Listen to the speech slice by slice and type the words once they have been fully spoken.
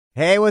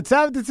Hey, what's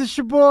up? This is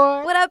your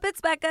boy. What up? It's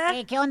Becca.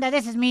 Hey, ¿qué onda?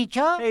 This is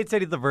Micho. Hey, it's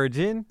Eddie the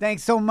Virgin.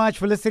 Thanks so much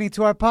for listening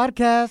to our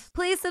podcast.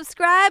 Please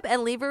subscribe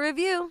and leave a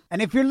review.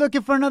 And if you're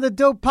looking for another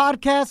dope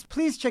podcast,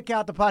 please check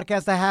out the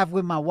podcast I have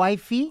with my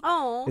wifey.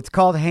 Oh. It's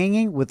called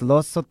Hanging with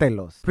Los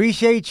Sotelos.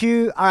 Appreciate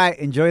you. All right,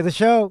 enjoy the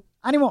show.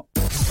 Ánimo.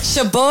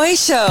 Shaboy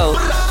Show.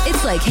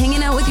 It's like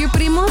hanging out with your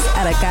primos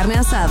at a carne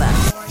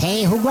asada.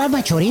 Hey, who grabbed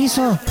my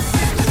chorizo?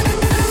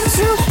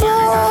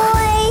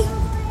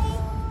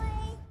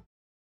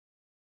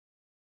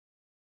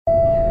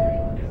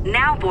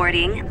 Now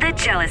boarding the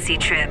jealousy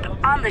trip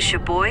on the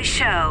Shaboy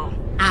Show.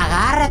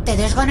 Agárrate,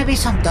 there's gonna be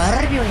some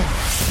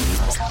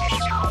turbulence.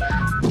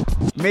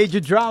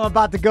 Major drama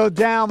about to go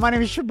down. My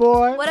name is your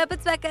boy. What up?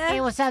 It's Becca. Hey,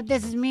 what's up?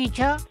 This is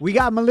Micho. We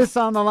got Melissa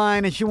on the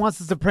line, and she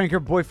wants us to prank her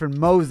boyfriend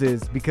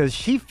Moses because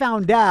she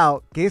found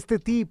out que este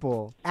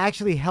tipo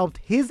actually helped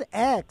his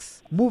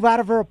ex move out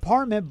of her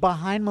apartment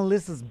behind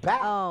Melissa's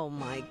back. Oh,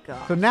 my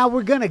God. So now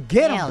we're gonna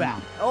get him Hell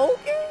back.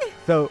 Okay.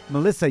 So,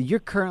 Melissa, you're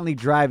currently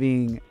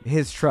driving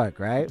his truck,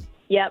 right?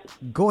 Yep.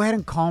 Go ahead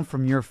and call him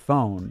from your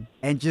phone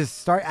and just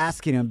start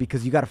asking him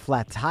because you got a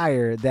flat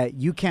tire that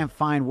you can't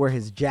find where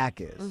his jack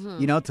is,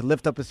 you know, to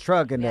lift up his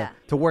truck and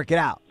to work it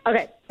out.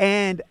 Okay.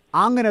 And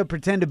I'm going to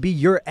pretend to be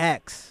your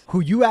ex who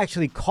you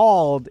actually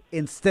called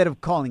instead of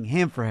calling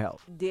him for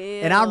help.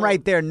 Damn. And I'm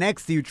right there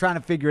next to you trying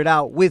to figure it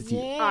out with you.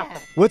 Yeah.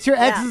 What's your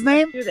ex's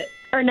name? Do this.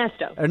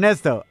 Ernesto.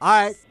 Ernesto.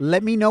 All right.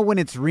 Let me know when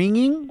it's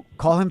ringing.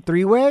 Call him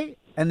three-way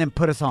and then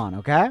put us on,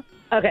 okay?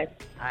 Okay.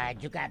 All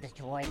right, you got this,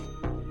 boy.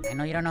 I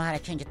know you don't know how to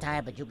change a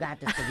tire, but you got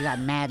this because you got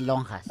mad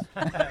lonjas.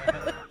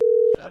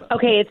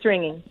 Okay, it's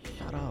ringing.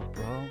 Shut up,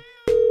 bro.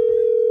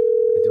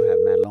 I do have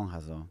mad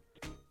lonjas, though.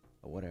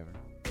 But whatever.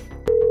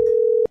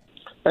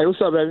 Hey,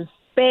 what's up, baby?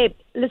 Babe,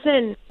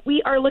 listen,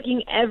 we are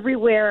looking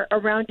everywhere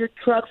around your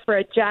truck for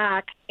a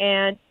jack,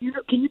 and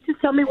can you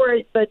just tell me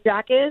where the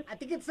jack is? I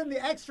think it's in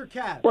the extra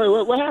cab. Wait,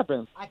 what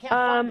happened? I can't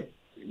find it.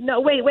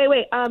 No, wait.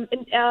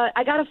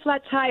 I got a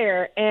flat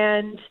tire,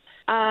 and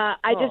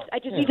I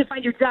just need to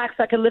find your jack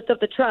so I can lift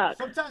up the truck.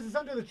 Sometimes it's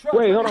under the truck.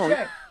 Wait, hold on. You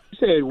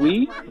said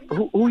we?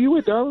 Who you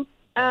with, dog?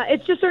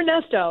 It's just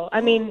Ernesto.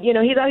 I mean, you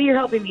know, he's out here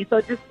helping me, so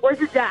just, where's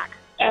your jack?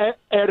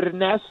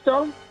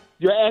 Ernesto?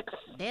 Your ex?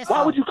 This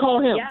Why would you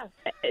call him? Yeah,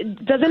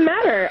 it doesn't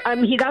matter.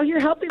 He's out here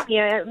helping me.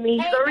 I mean,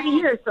 he's already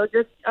here, so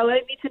just all I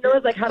need to know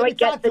is, like, how do I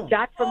get the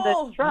jack from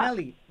the truck?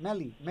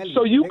 Meli.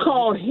 So you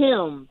called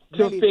him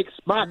to fix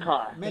my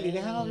car? Meli,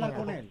 déjame hablar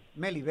con él.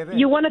 Meli, bebé.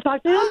 You want to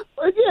talk to him?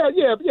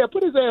 Yeah.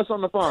 Put his ass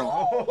on the phone.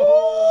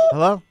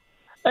 Hello?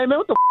 Hey, man,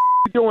 what the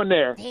you doing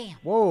there? Damn.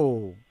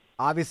 Whoa.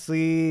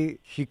 Obviously,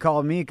 she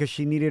called me because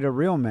she needed a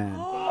real man.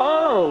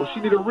 Oh, she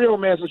need a real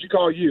man, so she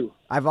called you.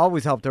 I've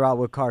always helped her out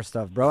with car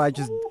stuff, bro. I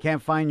just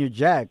can't find your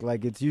jack.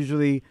 Like, it's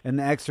usually in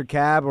the extra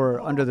cab or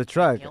under the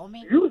truck. Kill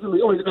me? Usually,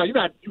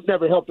 you've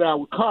never helped out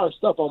with car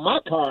stuff on my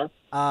car.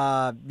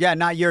 Yeah,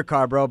 not your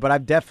car, bro, but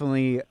I've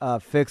definitely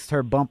fixed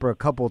her bumper a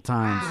couple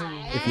times,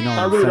 if you know what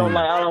I I'm really saying.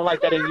 don't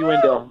like that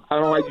innuendo. I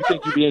don't like, you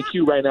think you being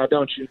cute right now,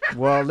 don't you?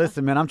 Well,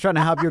 listen, man, I'm trying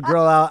to help your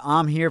girl out.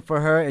 I'm here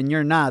for her, and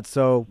you're not,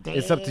 so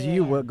it's up to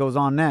you what goes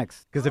on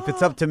next. Because if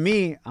it's up to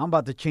me, I'm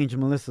about to change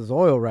Melissa's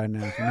oil right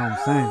now, if you know what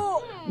I'm saying.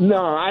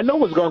 No, I know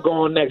what's going to go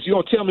on next. You're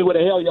going to tell me where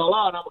the hell y'all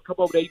are, and I'm going to come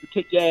over there. You can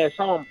take your ass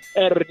home,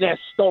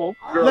 Ernesto.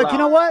 Look, you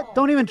know what?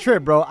 Don't even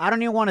trip, bro. I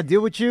don't even want to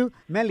deal with you.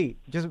 Meli,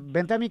 just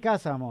vente a mi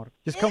casa, amor.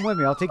 Just come with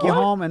me. I'll take you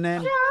home, and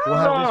then we'll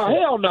have this No, shit.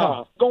 hell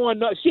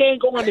no. She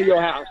ain't going to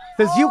your house.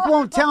 Since you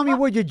won't tell me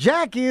where your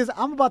jack is,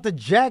 I'm about to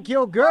jack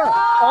your girl.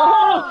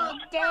 Oh,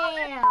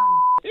 Damn.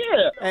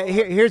 yeah. Hey,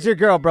 here's your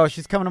girl, bro.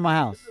 She's coming to my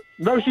house.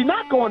 No, she's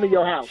not going to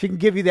your house. She can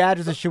give you the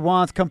address if she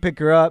wants. Come pick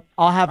her up.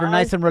 I'll have her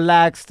nice and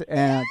relaxed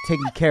and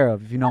taken care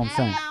of, if you know what I'm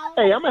saying.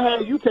 Hey, I'm going to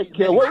have you taken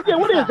care of. What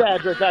is the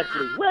address,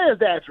 actually? Where is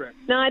the address?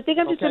 No, I think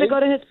I'm just Okay. going to go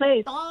to his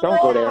place.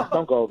 Don't go there.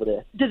 Don't go over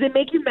there. Does it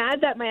make you mad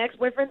that my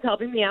ex-boyfriend's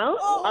helping me out?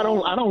 I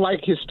don't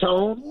like his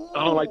tone.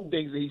 I don't like the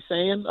things that he's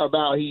saying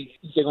about he's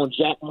going to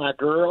jack my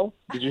girl.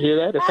 Did you hear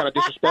that? That's kind of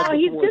disrespectful Oh,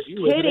 he's towards just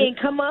you, isn't kidding.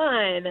 it? Come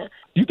on.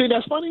 You think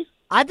that's funny?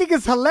 I think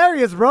it's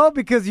hilarious, bro,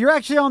 because you're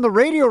actually on the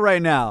radio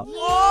right now.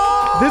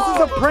 This is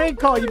a prank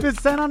call. You've been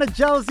sent on a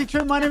jealousy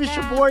trip. My name is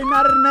your boy,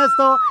 not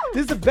Ernesto.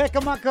 This is Becca,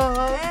 my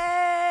co-host.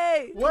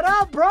 Hey. What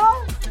up, bro?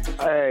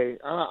 Hey,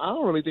 I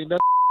don't really think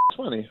that's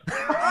funny.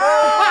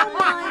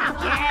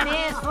 Yeah,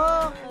 it is,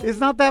 fool. It's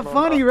not that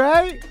funny,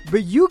 right?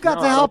 But you got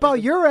No, to I help don't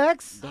out your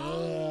ex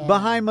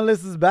behind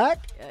Melissa's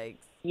back. Yikes.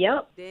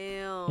 Yep.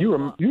 Damn.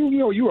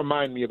 You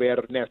remind me of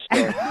Ernesto.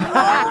 Hey,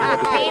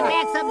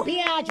 Max, a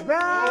bitch,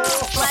 bro.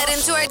 Slide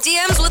into our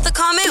DMs with a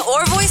comment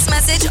or voice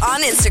message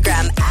on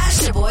Instagram at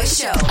Shaboy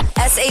Show.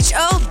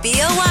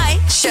 SHOBOY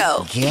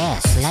Show. Yeah,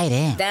 slide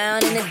in.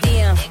 Down in the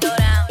DM. It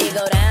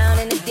go down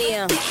in the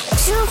DM.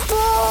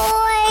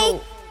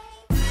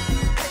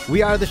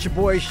 We are the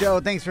Shaboy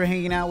Show. Thanks for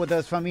hanging out with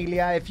us,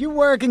 familia. If you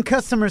work in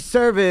customer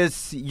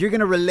service, you're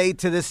going to relate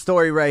to this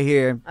story right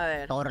here. A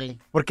ver. Totally.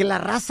 Porque la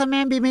raza,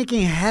 man, be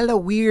making hella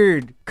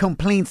weird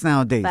complaints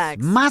nowadays.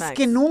 Facts, Más facts.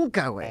 que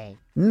nunca, güey. Hey.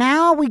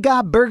 Now we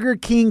got Burger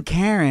King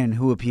Karen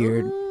who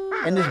appeared.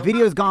 And this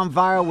video has gone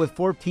viral with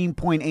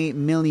 14.8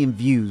 million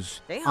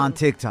views on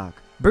TikTok.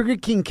 Burger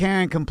King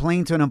Karen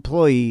complained to an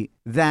employee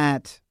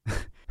that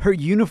her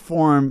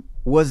uniform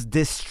was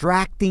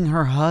distracting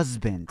her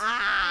husband.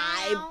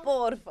 Ay,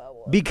 por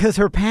favor. Because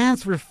her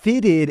pants were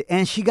fitted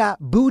and she got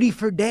booty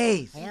for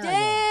days.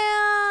 Damn.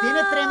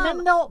 Tiene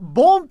tremendo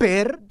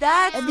bumper.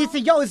 That's... And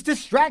dice, yo, it's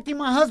distracting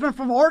my husband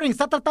from ordering.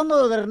 Está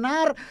tratando de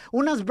ordenar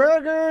unas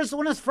burgers,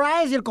 unas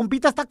fries, y el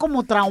compita está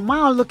como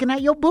traumado looking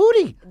at your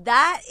booty.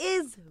 That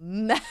is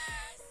messed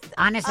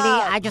Honestly,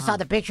 I just saw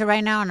the picture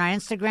right now on our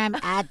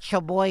Instagram at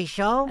Showboy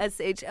Show.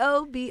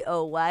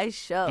 SHOBOY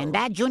show. And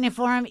that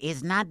uniform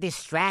is not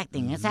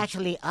distracting. It's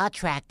actually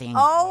attracting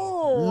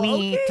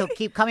me to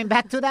keep coming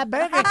back to that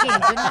Burger King. You know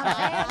what I'm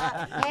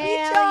saying?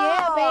 Hell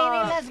yeah,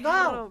 baby. Let's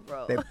go.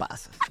 Te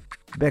pasas.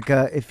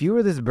 Becca, if you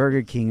were this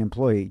Burger King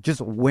employee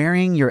just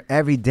wearing your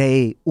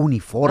everyday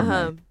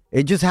uniforme,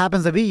 it just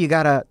happens to be you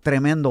got a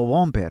tremendo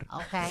bumper.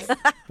 Okay.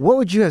 What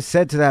would you have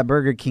said to that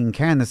Burger King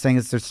Karen that's saying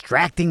it's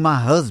distracting my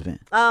husband?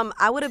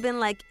 I would have been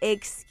like,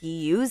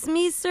 excuse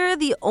me, sir.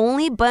 The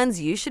only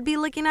buns you should be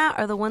looking at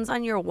are the ones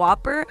on your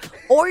Whopper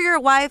or your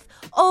wife.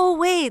 Oh,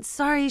 wait,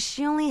 sorry,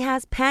 she only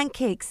has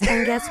pancakes.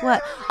 And guess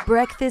what?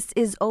 Breakfast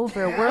is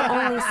over. We're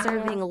only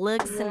serving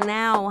looks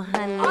now,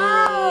 honey.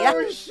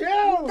 Oh,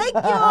 shoot. Thank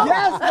you.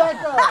 Yes,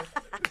 Becca.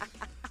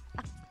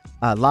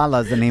 Lala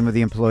is the name of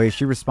the employee.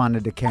 She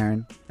responded to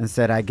Karen and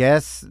said, I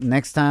guess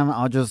next time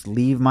I'll just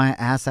leave my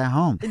ass at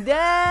home.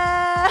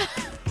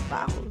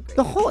 Wow.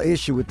 The whole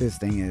issue with this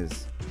thing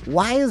is,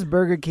 why is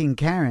Burger King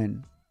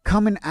Karen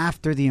coming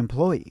after the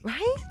employee?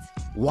 Right?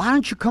 Why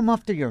don't you come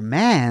after your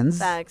mans?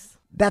 Facts.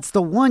 That's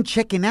the one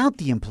checking out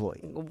the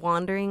employee.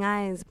 Wandering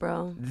eyes,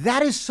 bro.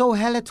 That is so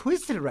hella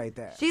twisted right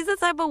there. She's the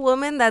type of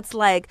woman that's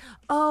like,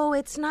 oh,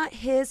 it's not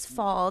his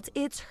fault.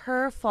 It's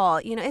her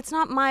fault. You know, it's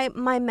not my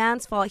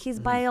man's fault. He's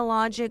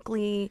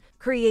biologically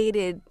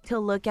created to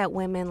look at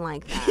women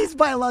like that. He's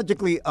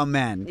biologically a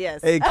man.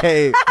 Yes.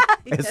 A.K.A.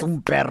 es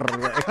un perro.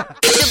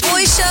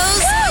 Shaboy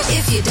Shows.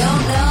 If you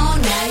don't know,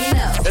 now you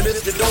know. And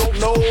if you don't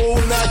know,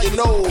 now you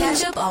know.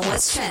 Catch up on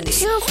what's trending.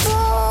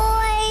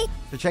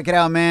 So check it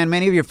out, man.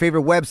 Many of your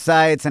favorite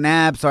websites and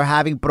apps are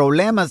having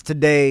problemas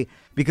today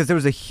because there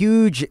was a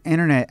huge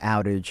internet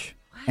outage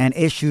and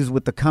issues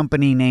with the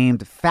company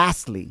named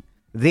Fastly.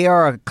 They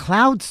are a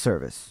cloud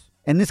service.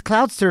 And this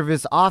cloud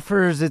service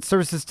offers its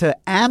services to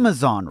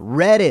Amazon,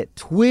 Reddit,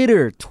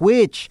 Twitter,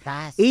 Twitch,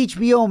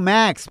 HBO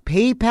Max,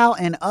 PayPal,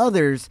 and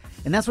others.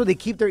 And that's where they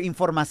keep their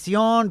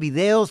información,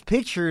 videos,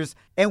 pictures.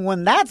 And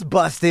when that's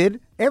busted,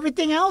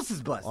 everything else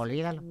is busted.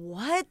 Olvídalo.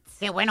 What?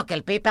 Qué bueno que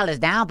el PayPal is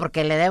down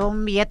porque le debo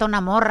un billete a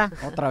una morra.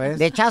 Otra vez.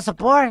 De child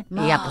support.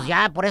 Y ya, pues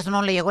ya, por eso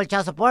no le llegó el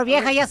child support.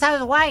 Vieja, ya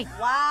sabes why.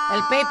 Wow.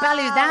 El PayPal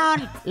is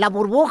down. La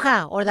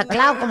burbuja, or the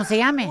cloud, como se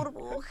llame.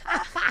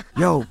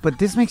 Yo, but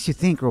this makes you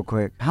think real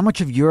quick. How much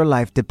of your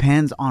life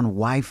depends on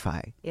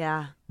Wi-Fi,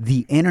 Yeah.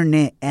 the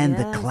internet, and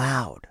the Yes.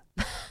 cloud?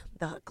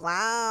 The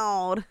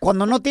cloud.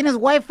 Cuando no tienes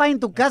Wi-Fi en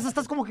tu casa,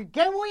 estás como que,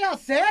 ¿qué voy a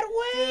hacer,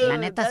 güey? La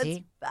neta, That's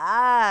sí.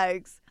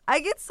 facts. I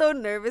get so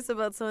nervous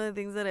about some of the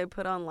things that I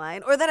put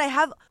online or that I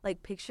have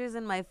like pictures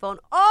in my phone.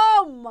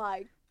 Oh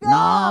my God. No,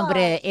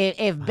 hombre,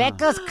 if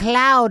Becca's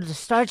cloud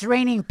starts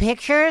raining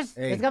pictures,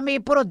 it's going to be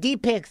puro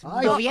D-pics.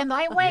 Lloviendo.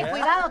 Ay, güey,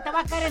 cuidado, te va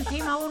a caer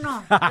encima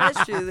uno.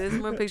 That's true. There's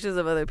more pictures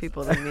of other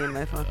people than me in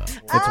my phone.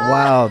 It's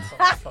wild.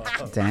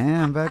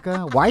 Damn,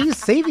 Becca. Why are you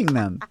saving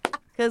them?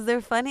 Because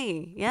they're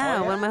funny.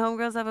 Yeah, when my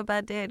homegirls have a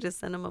bad day, I just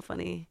send them a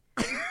funny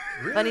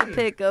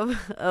pic of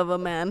a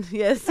man.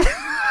 Yes.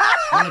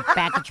 Funny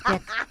package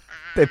pic.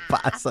 Te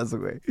pasas,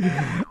 güey.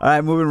 All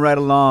right, moving right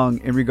along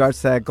in regards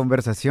to that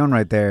conversación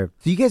right there.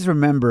 Do you guys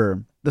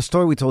remember the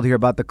story we told here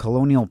about the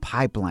Colonial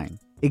Pipeline?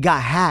 It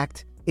got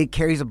hacked. It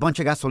carries a bunch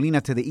of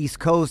gasolina to the East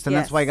Coast, and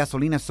that's why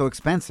gasolina is so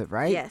expensive,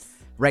 right? Yes.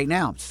 Right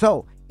now.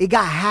 So it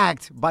got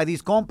hacked by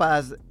these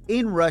compas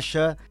in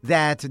Russia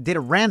that did a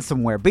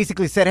ransomware.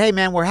 Basically said, hey,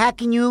 man, we're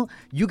hacking you.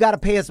 You got to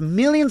pay us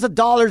millions of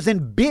dollars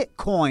in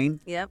Bitcoin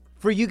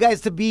for you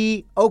guys to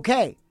be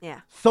okay. Yeah.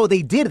 So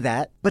they did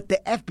that, but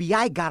the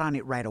FBI got on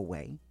it right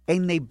away.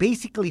 And they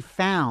basically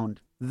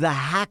found the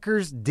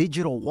hacker's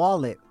digital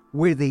wallet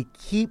where they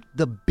keep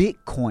the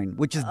Bitcoin,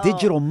 which is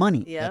digital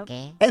money. Yep.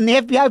 Okay. And the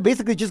FBI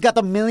basically just got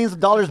the millions of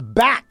dollars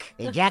back.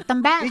 They jacked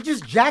them back. They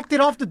just jacked it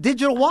off the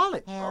digital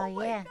wallet. Hell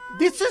yeah.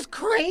 This is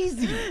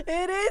crazy.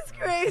 It is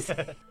crazy.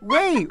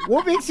 Wait,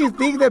 what makes you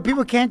think that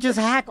people can't just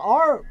hack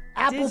our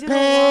Apple Digital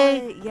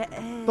Pay? wallet,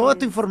 yes. Toda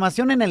tu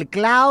información en el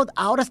cloud.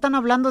 Ahora están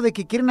hablando de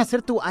que quieren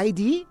hacer tu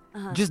ID.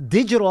 Just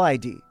digital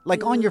ID,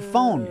 like on your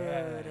phone.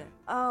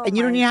 Oh, And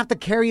you don't even have to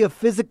carry a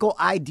physical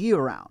ID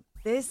around.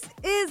 This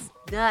is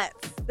nuts.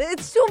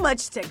 It's too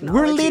much technology.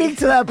 We're leading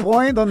to that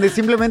point donde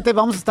simplemente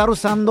vamos a estar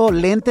usando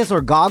lentes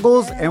or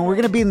goggles and we're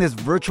going to be in this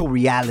virtual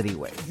reality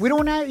way. We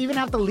don't even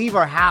have to leave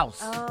our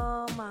house.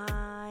 Oh my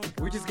God.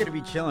 We're just going to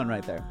be chilling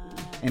right there.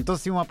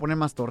 Entonces sí vamos a poner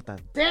más tortas.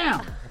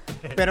 Damn!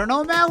 Pero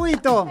no me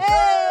agüito.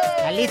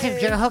 At least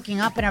if you're hooking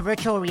up in a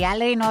virtual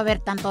reality, no va a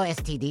haber tanto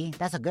STD.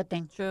 That's a good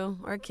thing. True.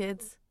 Or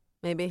kids.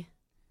 Maybe.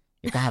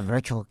 You can have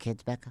virtual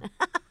kids, Becca.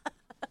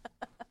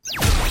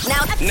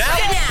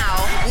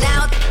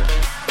 Now,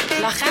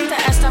 La gente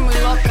está muy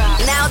loca.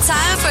 now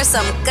time for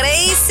some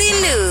crazy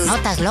news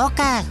Notas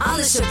locas. on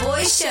the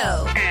Shaboy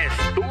Show.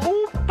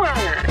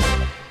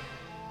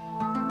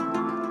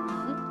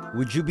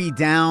 Would you be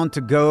down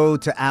to go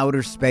to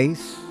outer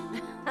space?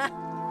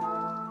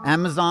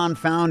 Amazon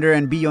founder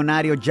and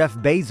billonario Jeff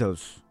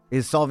Bezos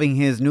is solving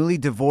his newly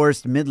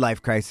divorced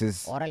midlife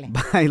crisis Órale.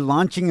 by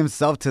launching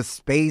himself to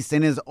space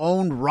in his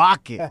own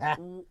rocket.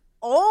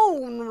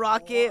 Own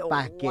rocket.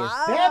 Pa' que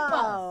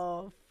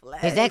Wow.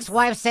 Flex. His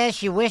ex-wife says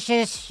she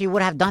wishes she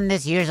would have done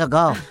this years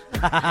ago.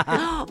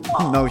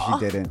 No, she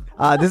didn't.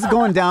 This is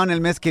going down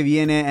el mes que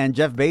viene, and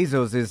Jeff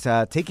Bezos is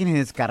taking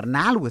his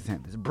carnal with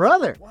him, his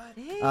brother.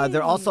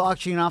 They're also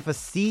auctioning off a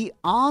seat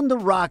on the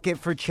rocket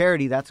for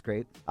charity. That's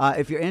great.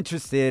 If you're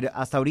interested,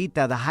 hasta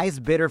ahorita, the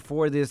highest bidder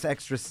for this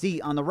extra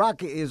seat on the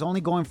rocket is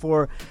only going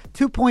for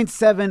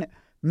 $2.7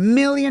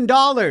 million.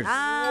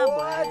 Ah,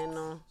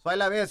 bueno. So ahí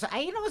la ves.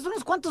 Ahí nomás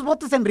unos cuantos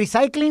botes en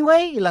recycling,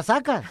 güey, y la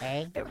sacas.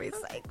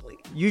 Recycling.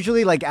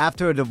 Usually, like,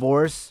 after a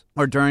divorce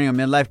or during a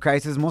midlife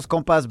crisis, most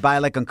compas buy,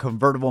 like, a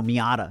convertible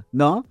Miata,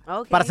 ¿no?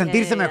 Okay, Para yeah, sentirse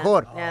yeah, yeah.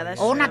 mejor. Yeah, that's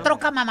O una true.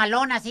 troca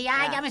mamalona, así,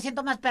 ya me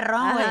siento más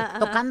perrón, güey.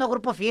 Tocando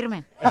grupo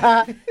firme.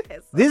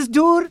 This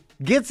dude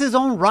gets his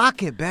own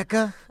rocket,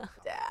 Becca.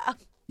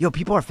 Yo,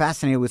 people are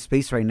fascinated with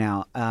space right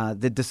now.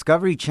 The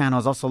Discovery Channel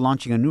is also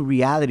launching a new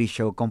reality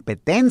show,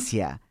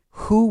 Competencia.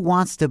 Who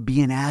wants to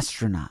be an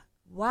astronaut?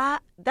 Wow.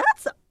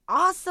 That's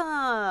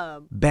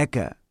awesome.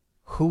 Becca,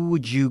 who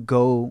would you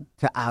go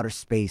to outer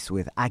space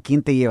with? ¿A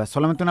quién te llevas?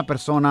 Solamente una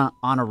persona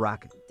on a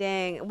rocket.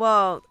 Dang.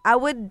 Well, I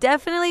would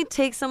definitely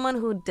take someone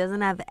who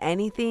doesn't have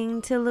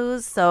anything to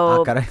lose.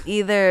 So caray.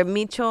 either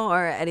Micho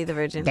or Eddie the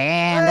Virgin.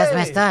 Damn, that's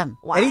messed up.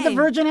 Why? Eddie the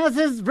Virgin has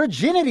his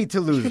virginity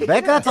to lose.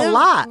 Becca, that's a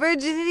lot.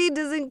 Virginity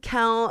doesn't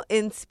count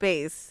in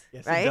space,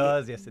 Yes, right? it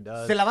does. Yes, it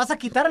does. ¿Se la vas a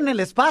quitar en el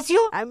espacio?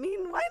 I mean,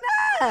 why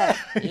not?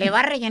 Le va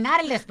a rellenar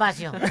el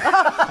espacio.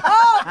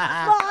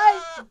 My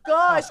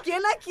gosh,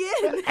 ¿quién a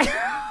quién?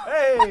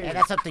 Hey,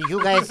 that's up to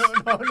you guys.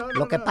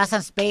 Lo que pasa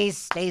en space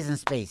stays in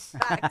space.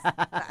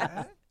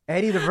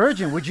 Eddie the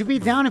Virgin, would you be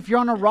down if you're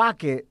on a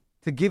rocket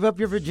to give up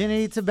your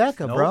virginity to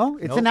Becca, Nope, bro?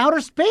 It's nope. in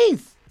outer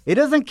space. It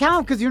doesn't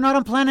count because you're not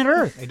on planet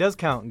Earth. It does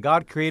count.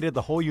 God created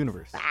the whole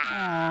universe.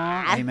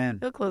 Amen.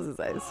 He'll close his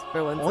eyes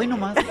for one Hoy second.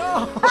 nomás.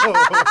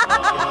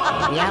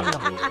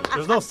 Diablo.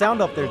 There's no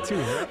sound up there, too.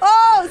 Right?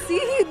 Oh, sí,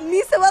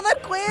 ni se va a dar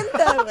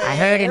cuenta, güey. I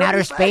heard in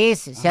outer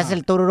space, se hace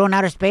el tururú in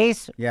outer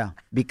space, Yeah.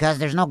 because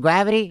there's no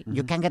gravity,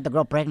 you can't get the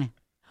girl pregnant.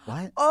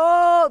 What?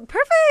 Oh,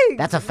 perfect.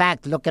 That's a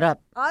fact. Look it up.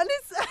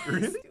 Honest.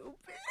 Stupid.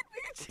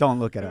 Don't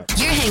look it up.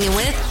 You're hanging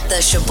with the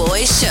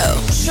Shaboy Show.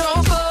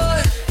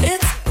 Shaboy,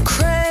 it's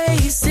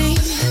crazy.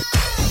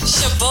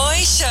 Shaboy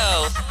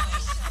Show.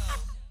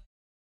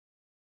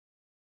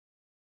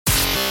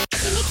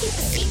 Can you keep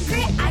a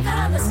secret? I got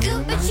all the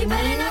scoop, but you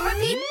better not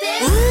repeat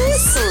this. Ooh,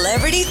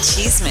 Celebrity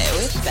Cheesemate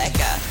with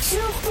Becca.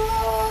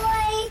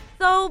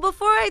 So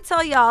before I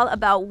tell y'all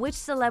about which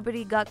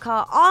celebrity got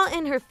caught all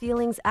in her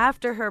feelings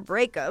after her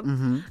breakup,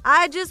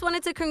 I just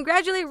wanted to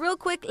congratulate real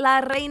quick La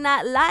Reina,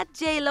 La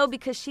J-Lo,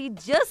 because she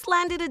just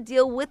landed a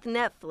deal with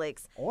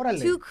Netflix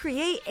to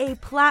create a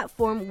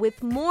platform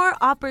with more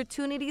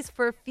opportunities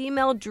for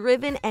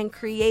female-driven and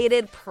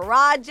created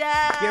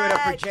projects. Give it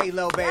up for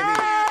J-Lo, baby.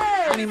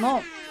 Yes.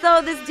 Anymore. So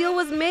this deal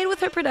was made with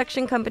her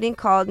production company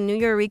called New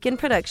Eurekan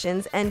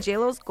Productions, and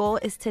J-Lo's goal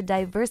is to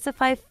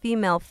diversify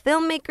female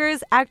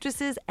filmmakers,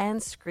 actresses, and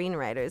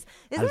screenwriters.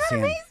 Isn't that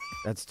amazing?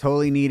 That's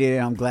totally needed.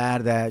 I'm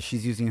glad that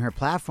she's using her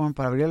platform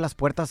para abrir las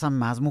puertas a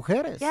más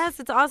mujeres. Yes,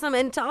 it's awesome.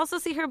 And to also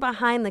see her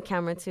behind the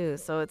camera, too.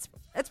 So it's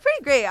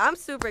pretty great. I'm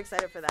super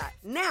excited for that.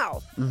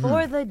 Now,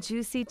 for the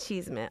juicy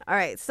cheesemate. All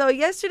right, so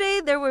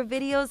yesterday there were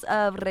videos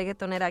of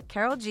reggaetonera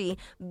Karol G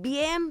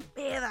bien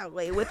peda,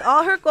 güey, with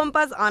all her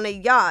compas on a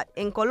yacht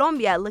in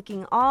Colombia,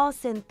 looking all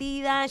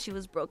sentida. She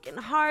was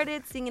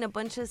brokenhearted, singing a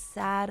bunch of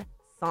sad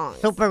songs.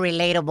 Super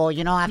relatable,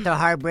 you know, after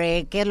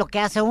heartbreak. ¿Qué es lo que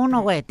hace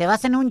uno, güey? Te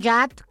vas en un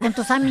yacht con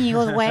tus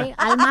amigos, güey,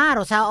 al mar.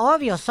 O sea,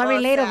 obvio, so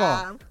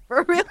relatable.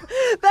 For real.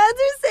 Fans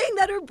are saying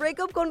that her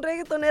breakup con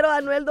reggaetonero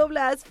Anuel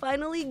AA is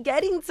finally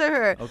getting to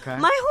her. Okay.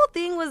 My whole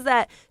thing was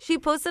that she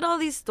posted all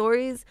these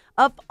stories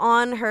up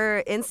on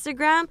her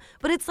Instagram,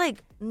 but it's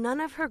like none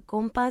of her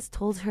compas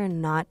told her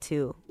not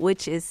to,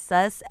 which is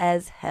sus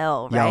as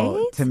hell, right?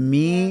 Yo, to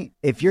me,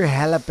 if you're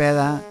hella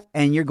peda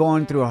and you're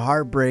going through a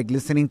heartbreak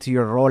listening to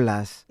your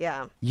rolas,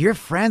 Yeah. your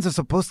friends are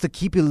supposed to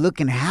keep you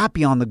looking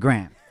happy on the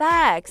gram.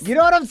 Facts. You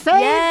know what I'm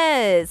saying?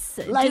 Yes.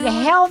 Like, Dude.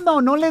 hell no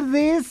le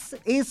des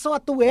eso a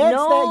tu ex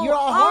that you're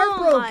all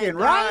heartbroken, oh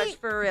my right? Gosh,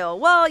 for real.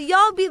 Well,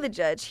 y'all be the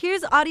judge.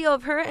 Here's audio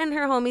of her and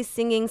her homies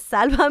singing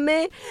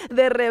Sálvame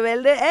de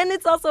Rebelde, and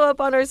it's also up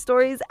on our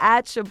stories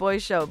at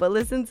Shaboy Show. But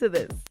listen to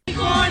this.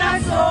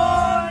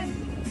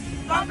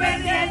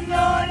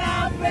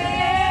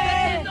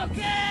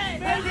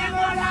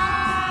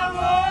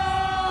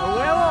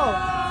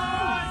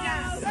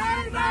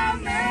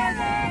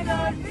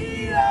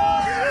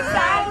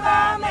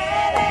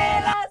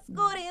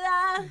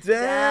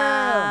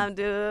 Damn,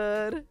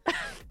 dude.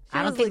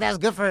 I don't think that's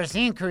good for her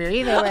singing career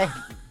either way.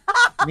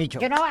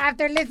 Micho. You know,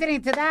 after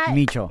listening to that,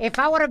 Micho. if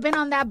I would have been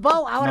on that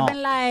boat, I would have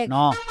been like,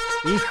 No,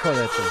 hijo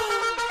de tu.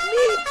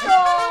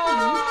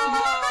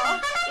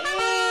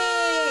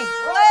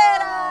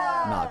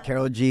 No,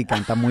 Karol G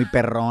canta muy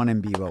perrón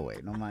en vivo,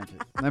 güey. No manches.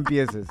 No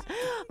empieces.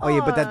 Oye,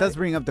 but that does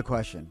bring up the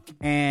question.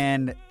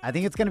 And I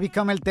think it's going to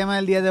become el tema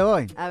del día de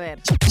hoy. A ver.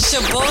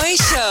 Shaboy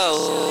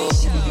Show.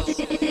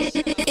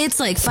 It's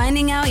like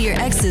finding out your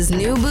ex's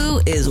new boo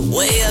is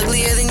way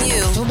uglier than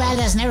you. too bad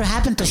that's never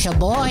happened to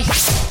Shaboy.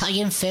 How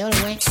you feel,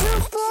 güey?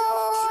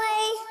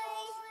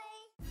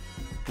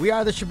 We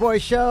are the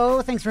Shaboy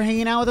Show. Thanks for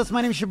hanging out with us.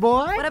 My name is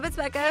Shaboy. What up, it's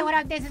Becca? Hey, what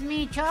up? This is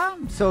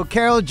Micho. So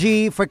Karol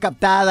G fue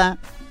captada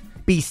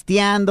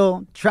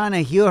pisteando, trying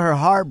to heal her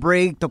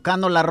heartbreak,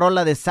 tocando la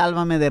rola de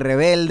Sálvame de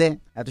Rebelde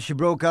after she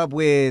broke up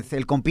with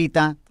el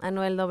compita.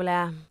 Anuel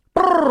AA.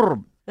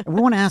 We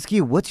want to ask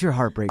you, what's your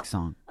heartbreak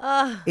song?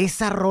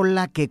 Esa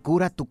rola que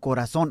cura tu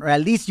corazón, or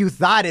at least you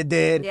thought it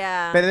did.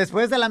 Yeah. Pero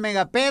después de la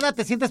mega peda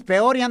te sientes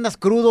peor y andas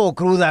crudo o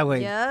cruda,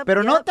 güey. Yep,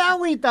 Pero no yep. te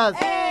agüitas.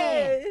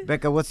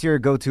 Becca, what's your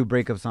go-to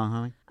breakup song,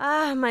 honey?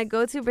 My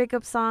go-to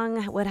breakup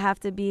song would have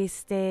to be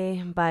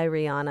Stay by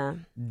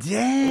Rihanna.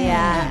 Damn.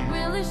 Yeah.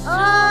 Really sure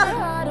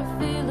how to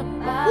feel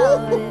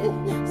about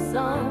it.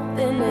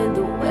 Something in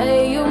the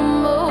way you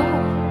move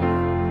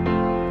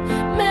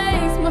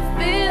makes me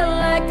feel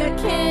like I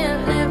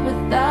can't live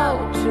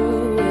without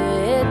you.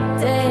 It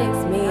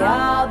takes me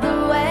all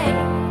the way.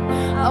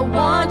 I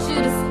want you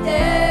to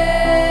stay.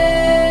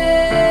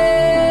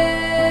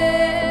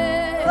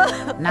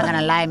 Not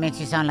gonna lie, it makes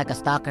you sound like a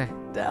stalker.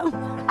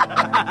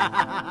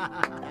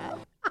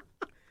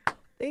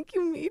 Thank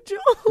you, Micho.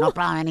 No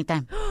problem,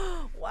 anytime.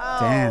 Wow.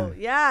 Damn.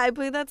 Yeah, I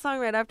played that song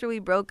right after we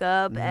broke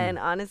up. And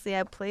honestly,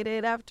 I played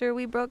it after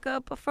we broke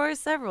up for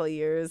several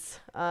years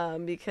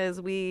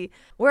because we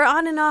were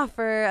on and off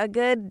for a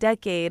good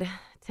decade.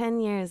 10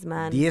 years,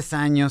 man. 10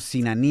 años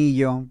sin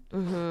anillo.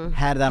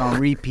 Had that on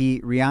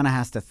repeat. Rihanna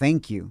has to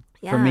thank you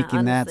for Yeah,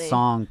 making that honestly.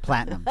 song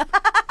platinum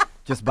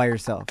just by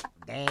yourself.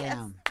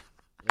 Damn.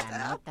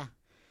 La nota.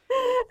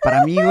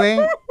 Para mí,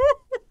 güey,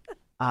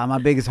 my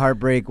biggest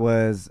heartbreak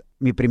was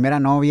mi primera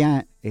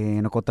novia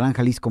en Ocotlán,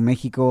 Jalisco,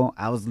 México.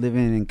 I was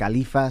living in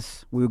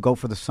Califas. We would go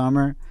for the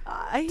summer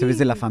to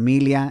visit la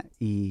familia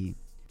y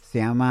se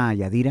llama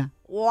Yadira.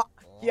 Órale.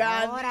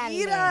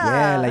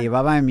 Yeah, la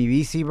llevaba en mi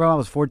bici, bro. I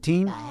was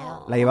 14.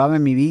 La llevaba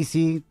en mi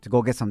bici to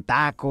go get some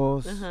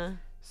tacos,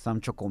 some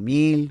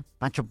chocomil,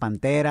 Pancho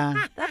Pantera,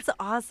 That's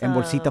awesome. en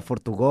bolsita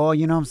Fortugo,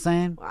 you know what I'm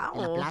saying? Wow.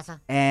 En la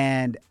plaza.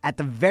 And at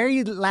the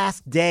very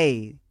last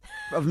day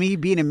of me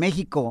being in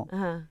Mexico,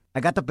 I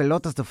got the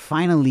pelotas to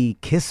finally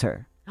kiss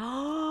her.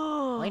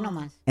 Hoy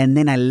nomás. And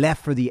then I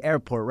left for the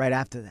airport right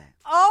after that.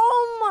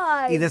 Oh,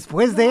 my. Y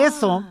después de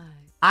eso,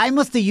 I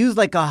must have used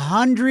like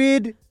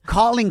 100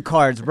 calling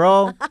cards,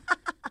 bro.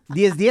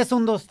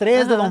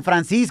 10-10-1-2-3 de Don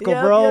Francisco,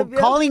 Yep, bro. yep, yep.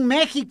 Calling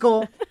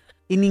México.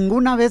 Y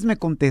ninguna vez me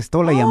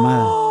contestó la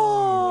llamada.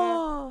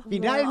 Oh,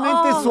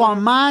 Finalmente su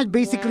mamá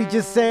basically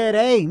just said,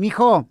 hey,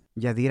 mijo,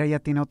 Yadira ya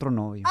tiene otro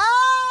novio.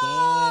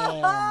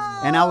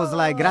 And I was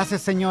like,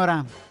 gracias,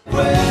 señora.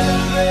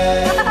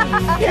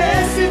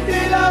 Que sin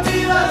ti la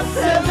vida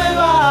se me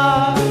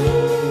va.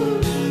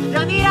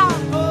 Yadira.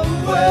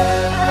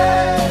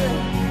 Vuelve,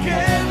 que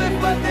me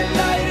falta el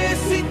aire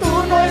si tú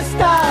no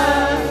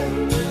estás.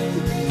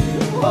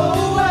 Oh,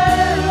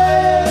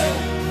 vuelve,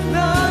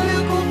 nadie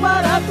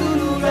ocupará tu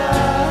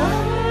lugar.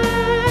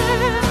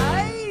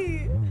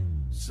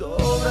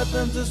 Sobra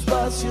tanto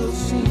espacio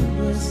si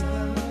no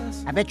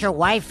estás. I bet your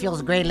wife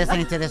feels great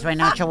listening to this right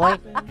now, Chaboy.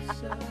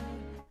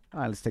 All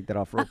right, let's take that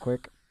off real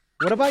quick.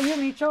 What about you,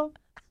 Micho?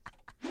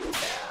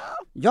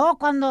 Yo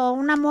cuando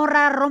una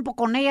morra rompo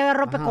con ella, ella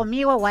rompe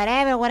conmigo,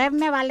 whatever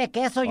me vale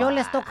queso. Yo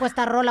les toco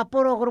esta rola,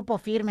 puro grupo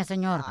firme,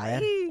 señor. A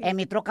ver. En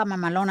mi troca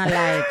mamalona,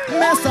 like.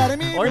 Besar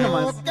mi Hoy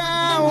nomás.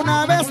 boca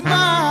una vez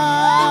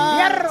más.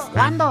 ¡Fierro!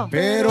 ¿Cuándo?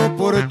 Pero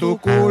por tu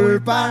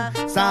culpa,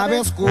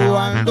 ¿sabes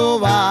cuándo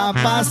va a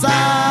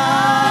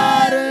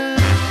pasar?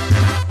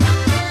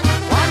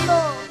 ¿Cuándo?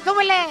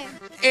 ¡Súbele!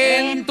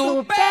 En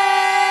tu perra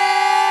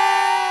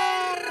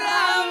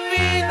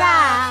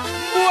vida,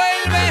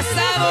 vuelves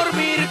a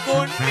dormir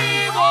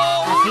conmigo.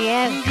 Así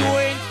es. Yo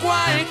en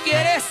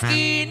cualquier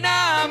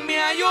esquina me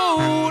hallo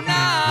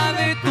una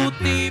de tu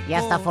tipo. Y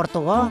hasta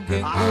Fortugó. Que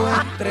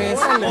encuentres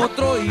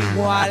otro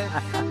igual,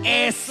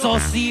 eso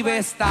sí va a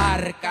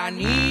estar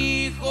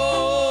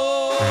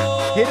canijo.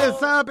 Hit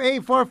us up,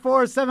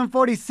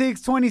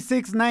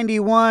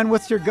 844-746-2691.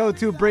 What's your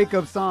go-to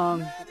breakup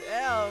song?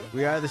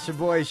 We are the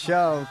Shaboy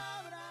Show.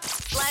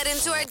 Slide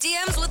into our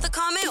DMs with a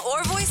comment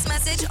or voice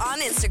message on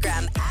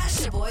Instagram at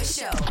Shaboy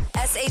Show.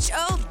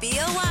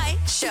 SHOBOY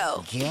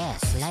Show. Yes,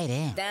 slide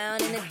in.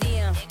 Down in the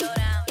DM. It go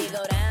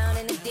down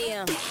in the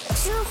DM.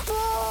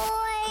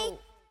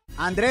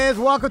 Andres,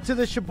 welcome to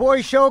the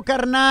Shaboy Show,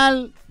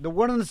 carnal. The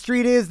word on the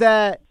street is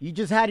that you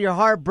just had your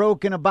heart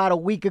broken about a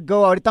week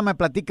ago. Ahorita me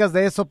platicas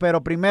de eso,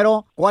 pero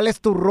primero, ¿cuál es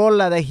tu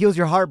rola that heals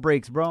your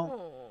heartbreaks, bro?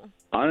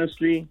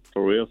 Honestly,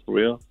 for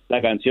real.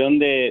 La canción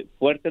de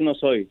Fuerte No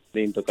Soy,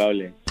 de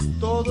Intocable.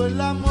 Todo el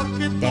amor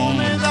que tú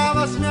me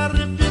dabas me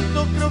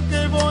arrepiento, creo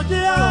que voy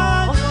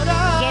a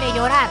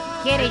llorar.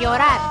 Quiere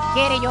llorar.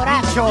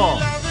 Micho.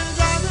 La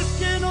verdad es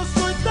que no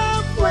soy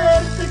tan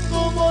fuerte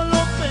como lo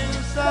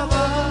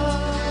pensaba.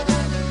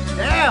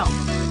 Damn.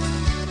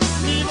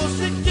 Mi voz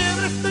se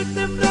quiebra, estoy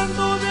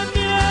temblando de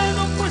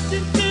miedo, pues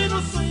sin ti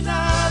no soy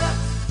nada.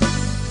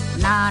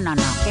 No,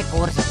 qué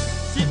curso.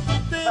 Si tú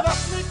te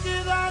vas me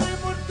quedaré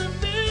muerto en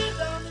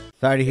vida.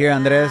 Sorry to hear,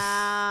 Andrés.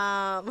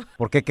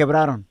 ¿Por qué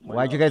quebraron?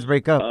 Why'd you guys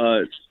break up?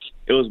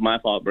 It was my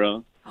fault,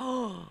 bro.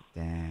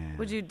 Damn.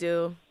 What'd you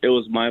do? It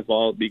was my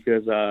fault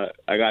because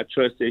I got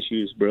trust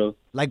issues, bro.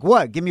 Like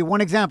what? Give me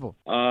one example.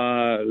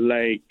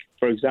 Like,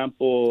 for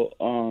example,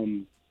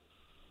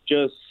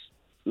 just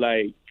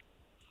like...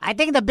 I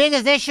think the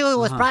biggest issue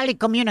was probably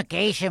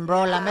communication,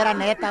 bro. La mera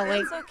neta,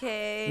 güey. It's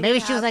okay. Maybe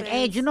she was like,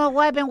 hey, you know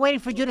what? I've been waiting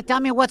for you to tell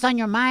me what's on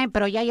your mind,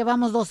 pero ya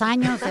llevamos 2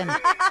 años and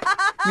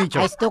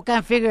I still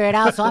can't figure it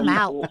out, so I'm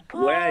out.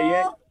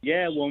 Well,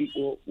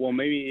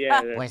 maybe,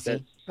 yeah. Pues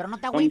sí. Pero no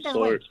te Some agüites,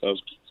 güey. sort of...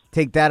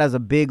 Take that as a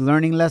big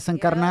learning lesson,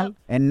 carnal.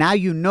 And now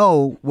you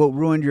know what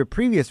ruined your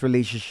previous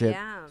relationship.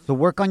 Yeah. So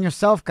work on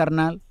yourself,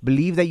 carnal.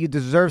 Believe that you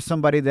deserve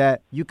somebody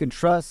that you can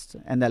trust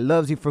and that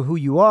loves you for who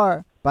you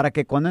are. Para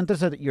que cuando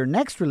entres at your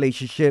next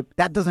relationship,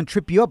 that doesn't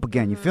trip you up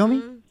again. You feel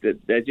me?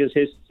 That just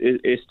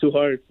it's too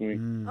hard for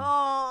me.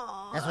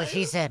 Oh, That's what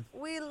she said.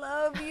 We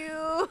love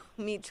you.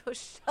 Micho,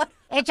 shut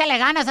Échale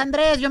ganas,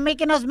 Andrés. You're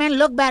making us men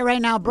look bad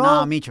right now, bro.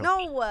 No, Micho.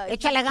 No, what?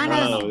 Échale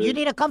ganas. No. You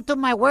need to come to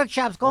my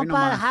workshops, compa.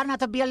 nomás. How not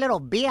to be a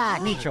little bitch.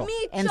 Micho.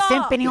 And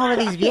simping over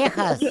these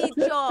viejas.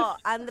 Micho,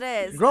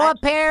 Andrés. Grow a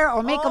pair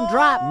or make them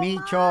drop.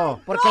 Micho.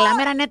 Porque la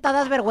mera neta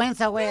das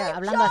vergüenza, güey,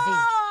 hablando así.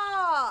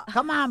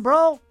 Come on,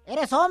 bro.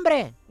 Eres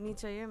hombre.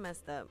 Micho, you're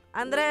messed up.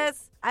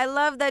 Andres, I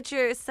love that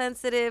you're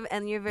sensitive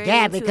and you're very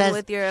Yeah, in tune because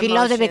with your she emotions.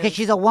 loves it because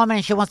she's a woman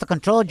and she wants to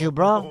control you,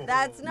 bro.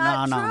 That's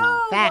not No, true. no.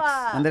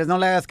 Facts. Andres, no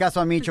le hagas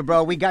caso a Micho,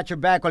 bro. We got your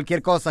back.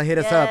 Cualquier cosa, hit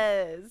us up.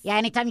 Yes. Yeah,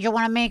 anytime you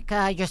want to make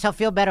yourself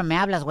feel better, me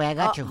hablas, güey. I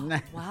got you.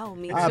 Wow,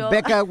 Micho.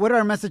 Becca, what do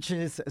our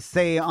messages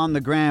say on the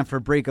gram for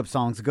breakup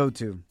songs to go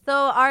to? So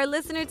our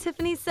listener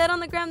Tiffany said on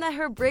the gram that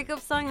her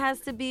breakup song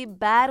has to be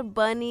Bad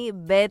Bunny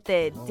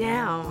Vete.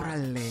 Down.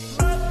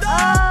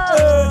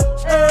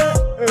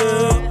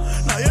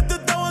 Nadie te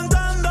está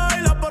aguantando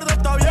y la puerta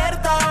está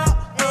abierta.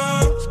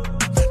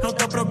 No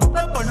te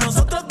preocupes por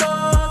nosotros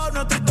dos,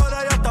 nuestra historia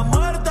ya está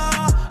muerta.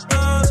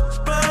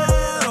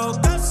 Espero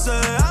que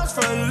seas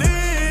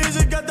feliz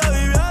y que te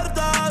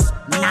diviertas.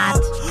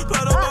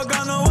 Pero pa'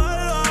 que no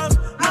vuelvas.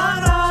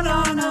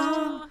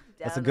 No.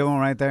 That's a good one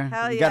right there.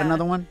 Hell You got yeah.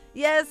 another one?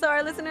 Yes, so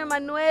our listener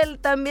Manuel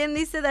también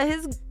dice that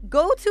his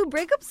go-to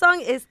breakup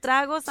song is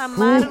Tragos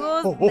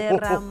Amargos de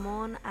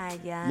Ramón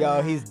Ayala.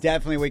 Yo, he's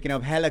definitely waking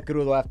up hella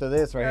crudo after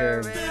this right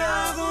here.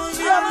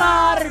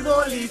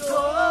 Amargo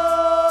licor.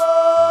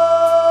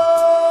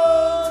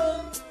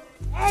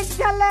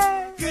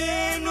 Échale.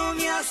 Que no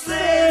me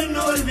hacen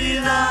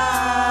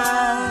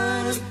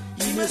olvidar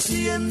y me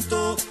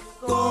siento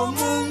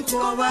como un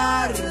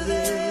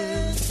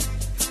cobarde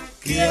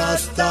que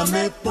hasta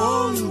me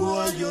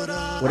pongo a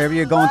llorar. Whatever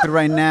you're going through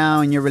right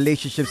now in your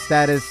relationship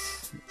status,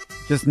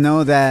 just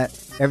know that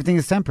everything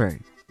is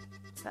temporary.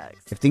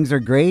 Facts. If things are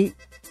great,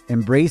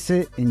 embrace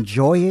it,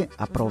 enjoy it,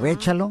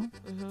 aprovechalo.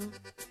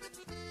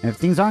 And if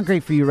things aren't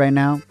great for you right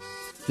now,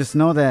 just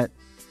know that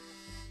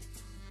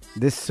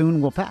this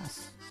soon will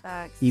pass.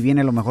 Facts. Y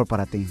viene lo mejor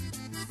para ti.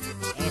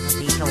 Eso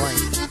dicho, güey.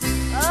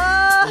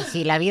 Y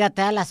si la vida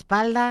te da la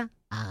espalda,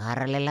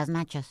 agárrale las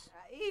nachas.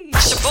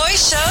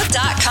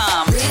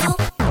 ShaboyShow.com. Real,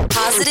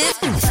 positive,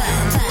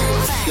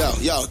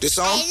 Yo, this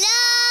song?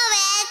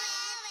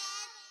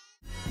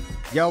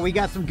 Yo, we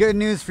got some good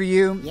news for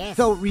you. Yes.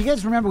 So, you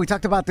guys remember we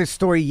talked about this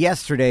story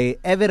yesterday.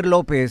 Ever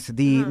Lopez,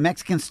 the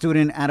Mexican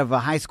student out of a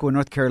high school in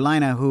North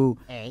Carolina who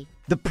Hey.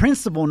 the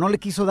principal no le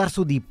quiso dar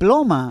su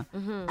diploma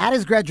at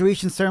his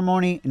graduation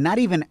ceremony, not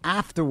even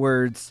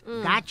afterwards.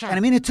 Gotcha. And I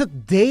mean, it took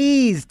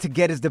days to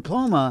get his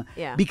diploma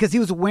Yeah. because he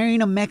was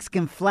wearing a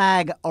Mexican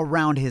flag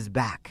around his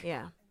back.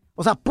 Yeah.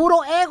 O sea, puro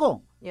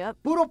ego. Yep.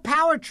 Puro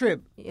power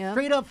trip. Yep.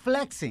 Straight up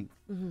flexing.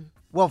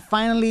 Well,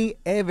 finally,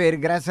 Ever,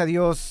 gracias a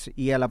Dios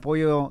y al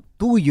apoyo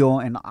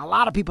tuyo, and a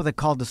lot of people that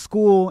called the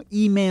school,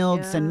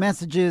 emailed, sent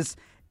messages,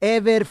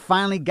 Ever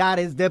finally got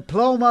his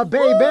diploma,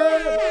 baby!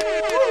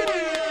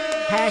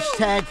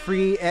 Hashtag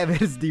free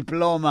Ever's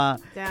diploma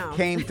Down.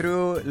 came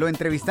through. Lo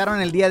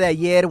entrevistaron el día de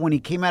ayer when he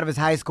came out of his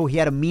high school. He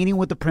had a meeting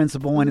with the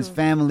principal and his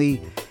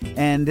family.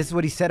 And this is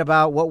what he said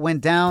about what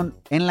went down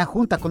en la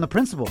junta con the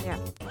principal. Yeah.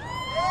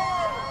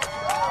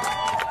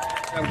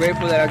 I'm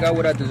grateful that I got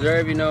what I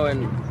deserve, you know,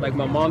 and like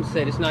my mom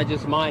said, it's not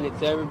just mine,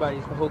 it's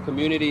everybody's, the whole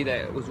community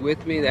that was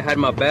with me, that had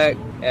my back,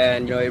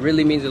 and, you know, it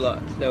really means a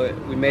lot. So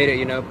we made it,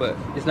 you know, but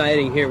it's not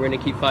ending here, we're going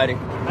to keep fighting.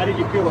 How did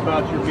you feel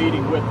about your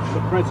meeting with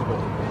the principal?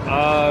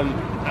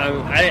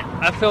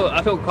 I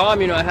felt calm,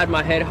 you know, I had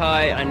my head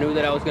high, I knew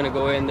that I was going to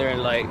go in there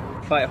and, like,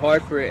 fight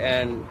hard for it,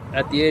 and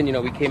at the end,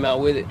 we came out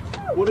with it.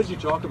 What did you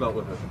talk about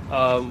with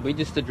her? We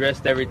just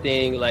addressed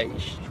everything. Like,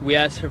 we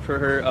asked her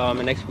for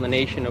an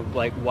explanation of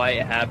like why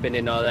it happened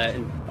and all that,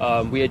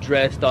 and we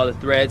addressed all the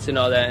threats and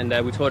all that,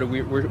 and we told her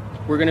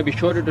we're gonna be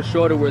shoulder to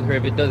shoulder with her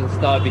if it doesn't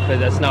stop, because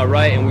that's not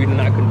right, and we do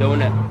not condone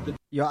that.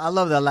 Yo, I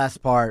love that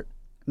last part.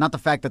 Not the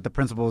fact that the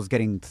principal is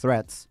getting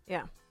threats.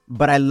 Yeah.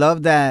 But I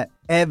love that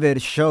Ever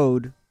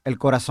showed el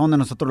corazón de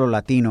nosotros los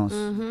Latinos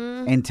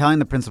and telling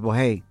the principal,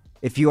 hey,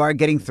 if you are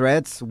getting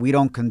threats, we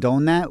don't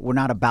condone that. We're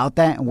not about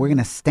that. And we're going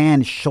to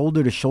stand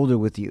shoulder to shoulder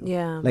with you.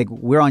 Yeah. Like,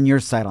 we're on your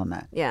side on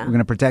that. Yeah. We're going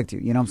to protect you.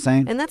 You know what I'm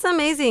saying? And that's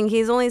amazing.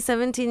 He's only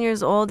 17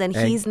 years old and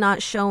he's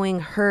not showing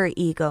her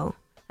ego.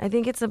 I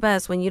think it's the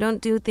best. When you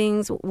don't do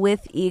things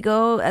with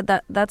ego,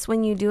 that's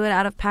when you do it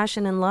out of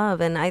passion and love.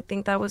 And I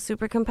think that was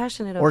super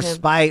compassionate of him. Or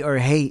spite or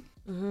hate.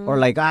 Or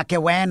like, qué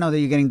bueno that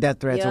you're getting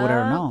death threats or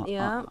whatever. No.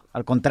 Yeah.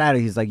 Al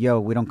contrario, he's like, yo,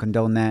 we don't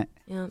condone that.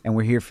 Yeah. And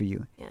we're here for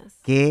you. Yes.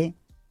 Qué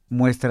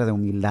muestra de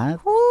humildad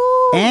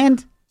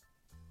and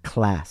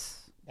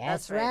class.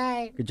 That's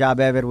right. Good job,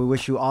 Ever. We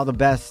wish you all the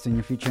best in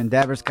your future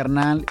endeavors,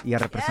 carnal. Y a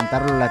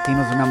representar a los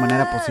latinos de una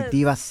manera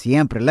positiva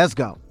siempre. Let's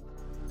go.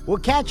 We'll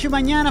catch you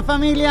mañana,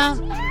 familia.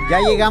 Ya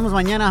llegamos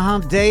mañana,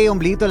 Hump Day,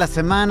 ombliguito de la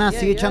semana.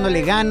 Sigue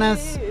echándole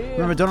ganas.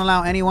 Remember, don't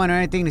allow anyone or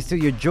anything to steal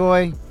your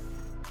joy,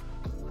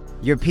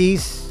 your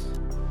peace,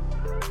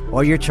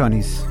 or your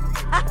chonies.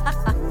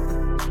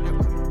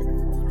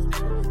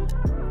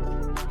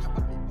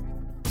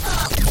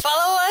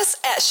 Follow us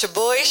at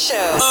Shaboy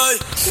Show.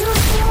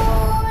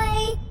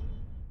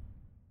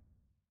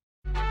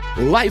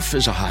 Life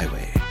is a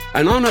highway,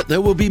 and on it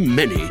there will be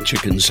many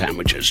chicken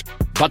sandwiches.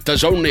 But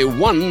there's only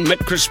one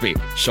McCrispy.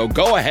 So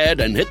go ahead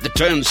and hit the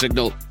turn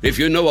signal if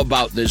you know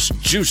about this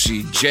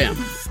juicy gem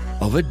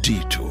of a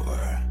detour.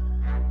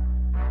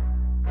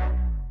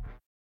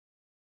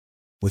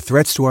 With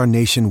threats to our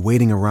nation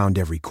waiting around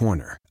every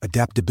corner,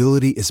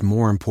 adaptability is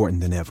more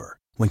important than ever.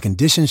 When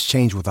conditions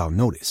change without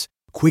notice,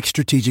 quick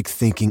strategic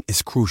thinking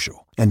is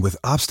crucial. And with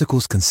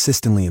obstacles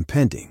consistently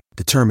impending,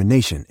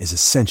 determination is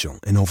essential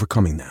in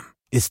overcoming them.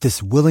 It's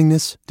this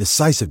willingness,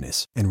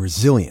 decisiveness, and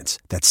resilience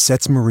that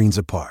sets Marines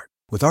apart.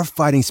 With our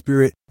fighting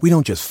spirit, we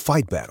don't just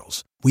fight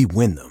battles, we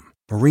win them.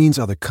 Marines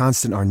are the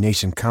constant our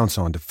nation counts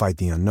on to fight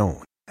the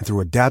unknown. And through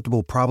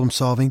adaptable problem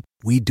solving,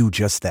 we do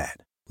just that.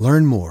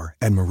 Learn more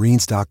at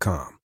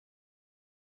Marines.com.